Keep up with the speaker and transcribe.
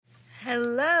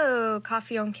Hello,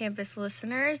 Coffee on Campus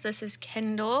listeners. This is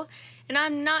Kendall, and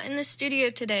I'm not in the studio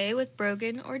today with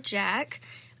Brogan or Jack.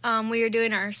 We are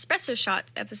doing our Espresso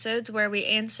Shot episodes where we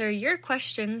answer your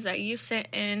questions that you sent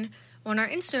in on our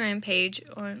Instagram page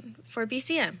for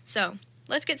BCM. So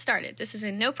let's get started. This is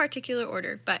in no particular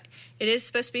order, but it is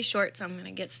supposed to be short, so I'm going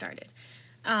to get started.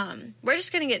 We're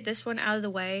just going to get this one out of the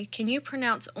way. Can you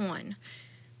pronounce on?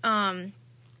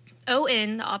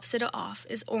 O-N, the opposite of off,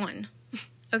 is on.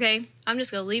 Okay? I'm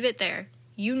just going to leave it there.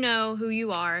 You know who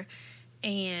you are,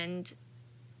 and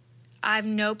I have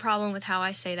no problem with how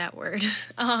I say that word.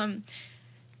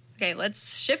 Okay,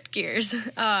 let's shift gears.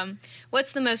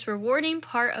 What's the most rewarding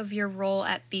part of your role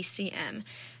at BCM?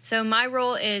 So my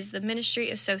role is the ministry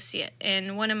associate,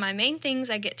 and one of my main things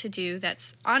I get to do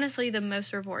that's honestly the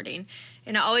most rewarding,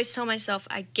 and I always tell myself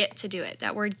I get to do it.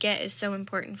 That word get is so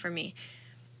important for me.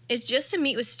 It's just to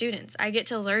meet with students. I get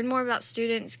to learn more about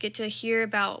students, get to hear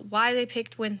about why they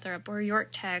picked Winthrop or York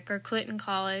Tech or Clinton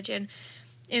College,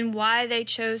 and why they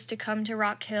chose to come to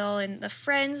Rock Hill, and the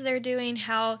friends they're doing,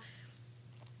 how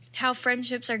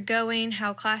friendships are going,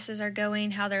 how classes are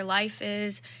going, how their life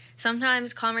is.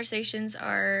 Sometimes conversations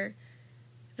are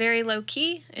very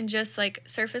low-key and just like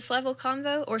surface-level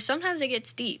convo, or sometimes it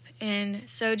gets deep. And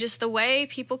so just the way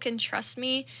people can trust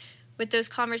me with those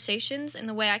conversations and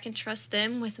the way I can trust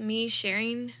them with me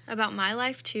sharing about my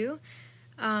life too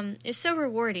is so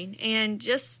rewarding. And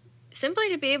just simply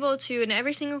to be able to, in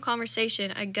every single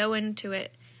conversation, I go into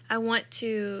it, I want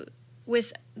to,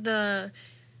 with the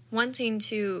wanting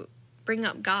to bring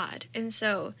up God. And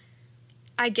so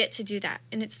I get to do that,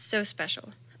 and it's so special.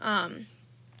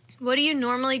 What do you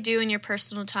normally do in your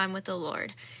personal time with the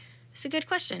Lord? It's a good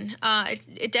question.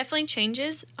 It definitely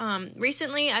changes.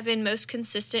 Recently, I've been most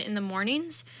consistent in the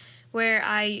mornings, where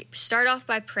I start off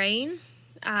by praying.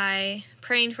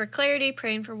 Praying for clarity,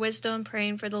 praying for wisdom,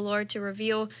 praying for the Lord to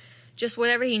reveal just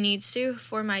whatever He needs to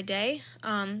for my day,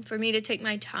 for me to take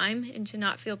my time and to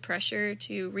not feel pressure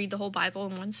to read the whole Bible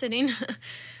in one sitting.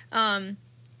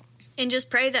 And just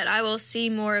pray that I will see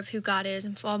more of who God is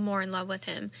and fall more in love with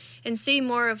Him, and see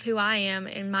more of who I am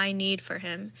and my need for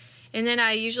Him. And then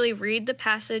I usually read the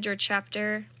passage or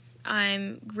chapter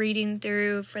I'm reading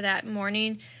through for that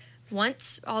morning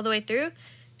once, all the way through.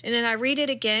 And then I read it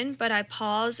again, but I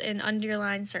pause and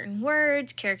underline certain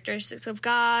words, characteristics of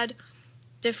God,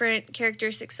 different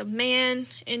characteristics of man,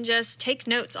 and just take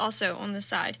notes also on the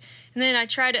side. And then I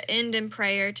try to end in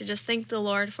prayer to just thank the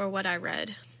Lord for what I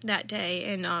read that day,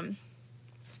 and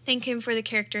thank Him for the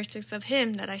characteristics of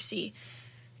Him that I see.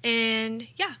 And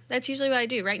yeah, that's usually what I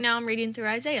do. Right now I'm reading through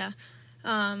Isaiah.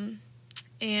 And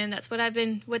that's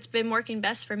what's been working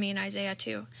best for me in Isaiah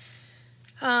too.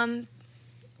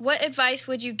 What advice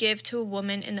would you give to a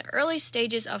woman in the early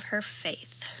stages of her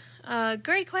faith?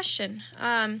 Great question.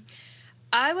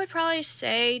 I would probably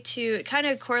say it kind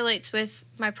of correlates with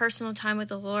my personal time with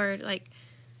the Lord, like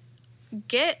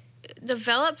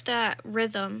develop that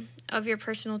rhythm of your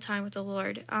personal time with the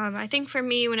Lord. I think for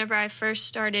me, whenever I first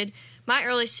started my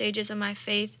early stages of my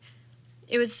faith,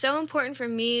 it was so important for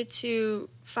me to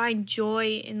find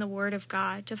joy in the Word of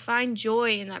God, to find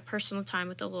joy in that personal time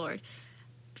with the Lord.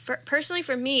 Personally,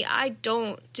 for me, I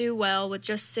don't do well with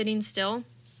just sitting still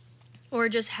or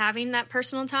just having that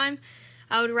personal time.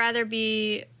 I would rather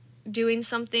be doing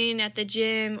something at the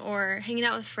gym or hanging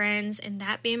out with friends and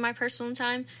that being my personal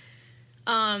time.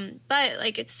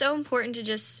 But it's so important to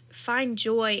just find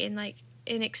joy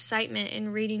in excitement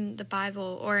in reading the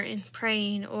Bible, or in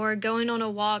praying, or going on a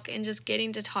walk and just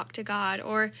getting to talk to God,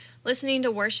 or listening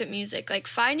to worship music,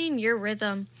 finding your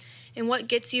rhythm and what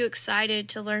gets you excited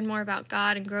to learn more about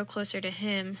God and grow closer to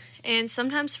Him. And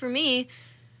sometimes for me,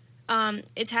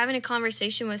 it's having a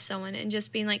conversation with someone and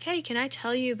just being like, hey, can I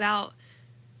tell you about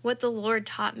what the Lord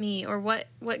taught me, or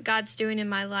what God's doing in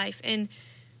my life? And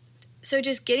so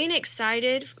just getting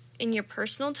excited in your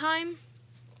personal time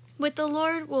with the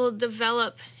Lord will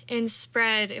develop and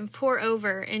spread and pour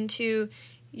over into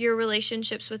your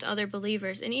relationships with other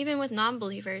believers and even with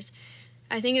non-believers.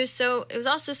 I think it was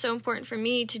also so important for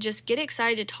me to just get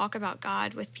excited to talk about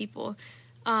God with people.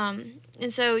 And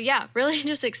so, yeah, really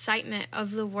just excitement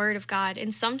of the Word of God.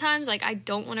 And sometimes, I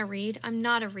don't want to read. I'm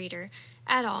not a reader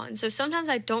at all. And so sometimes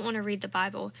I don't want to read the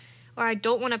Bible, or I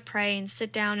don't want to pray and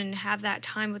sit down and have that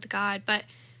time with God. But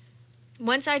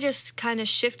once I just kind of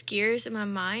shift gears in my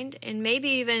mind and maybe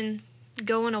even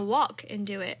go on a walk and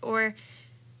do it, or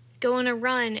go on a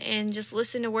run and just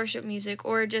listen to worship music,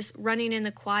 or just running in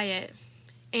the quiet,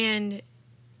 and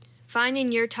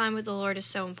finding your time with the Lord is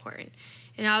so important.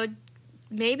 And I would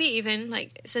maybe even,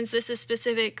 since this is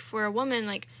specific for a woman,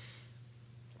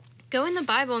 go in the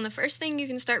Bible, and the first thing you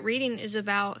can start reading is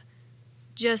about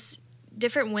just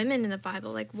different women in the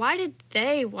Bible. Like, why did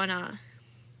they want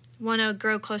to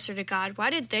grow closer to God? Why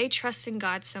did they trust in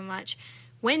God so much?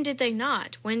 When did they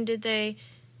not? When did they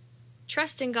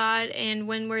trust in God, and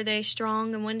when were they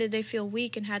strong, and when did they feel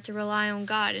weak and had to rely on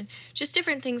God? And just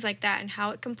different things like that, and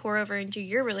how it can pour over into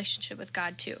your relationship with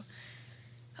God too.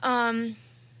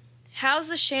 How's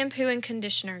the shampoo and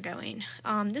conditioner going?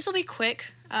 This will be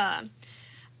quick. So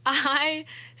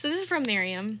this is from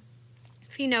Miriam.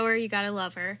 If you know her, you gotta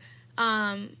love her.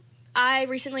 I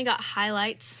recently got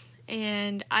highlights,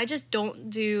 and I just don't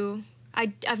do.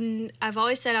 I've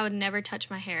always said I would never touch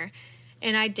my hair,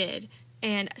 and I did.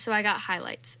 And so I got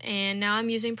highlights, and now I'm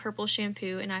using purple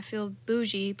shampoo, and I feel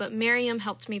bougie, but Miriam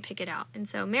helped me pick it out. And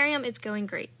so, Miriam, it's going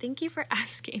great. Thank you for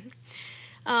asking.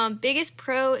 Biggest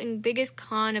pro and biggest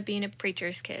con of being a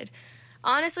preacher's kid.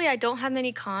 Honestly, I don't have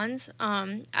many cons.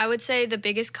 I would say the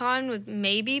biggest con would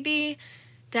maybe be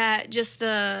that just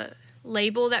the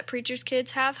label that preacher's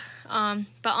kids have.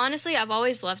 But honestly, I've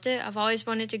always loved it. I've always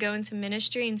wanted to go into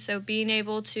ministry, and so being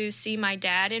able to see my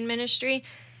dad in ministry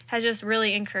has just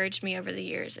really encouraged me over the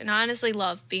years. And I honestly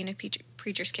love being a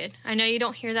preacher's kid. I know you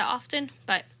don't hear that often,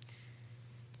 but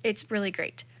it's really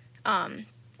great.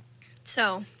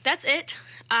 So that's it.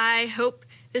 I hope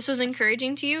this was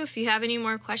encouraging to you. If you have any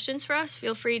more questions for us,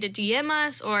 feel free to DM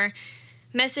us or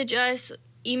message us,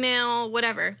 email,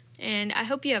 whatever. And I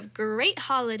hope you have great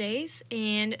holidays,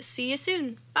 and see you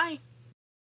soon. Bye.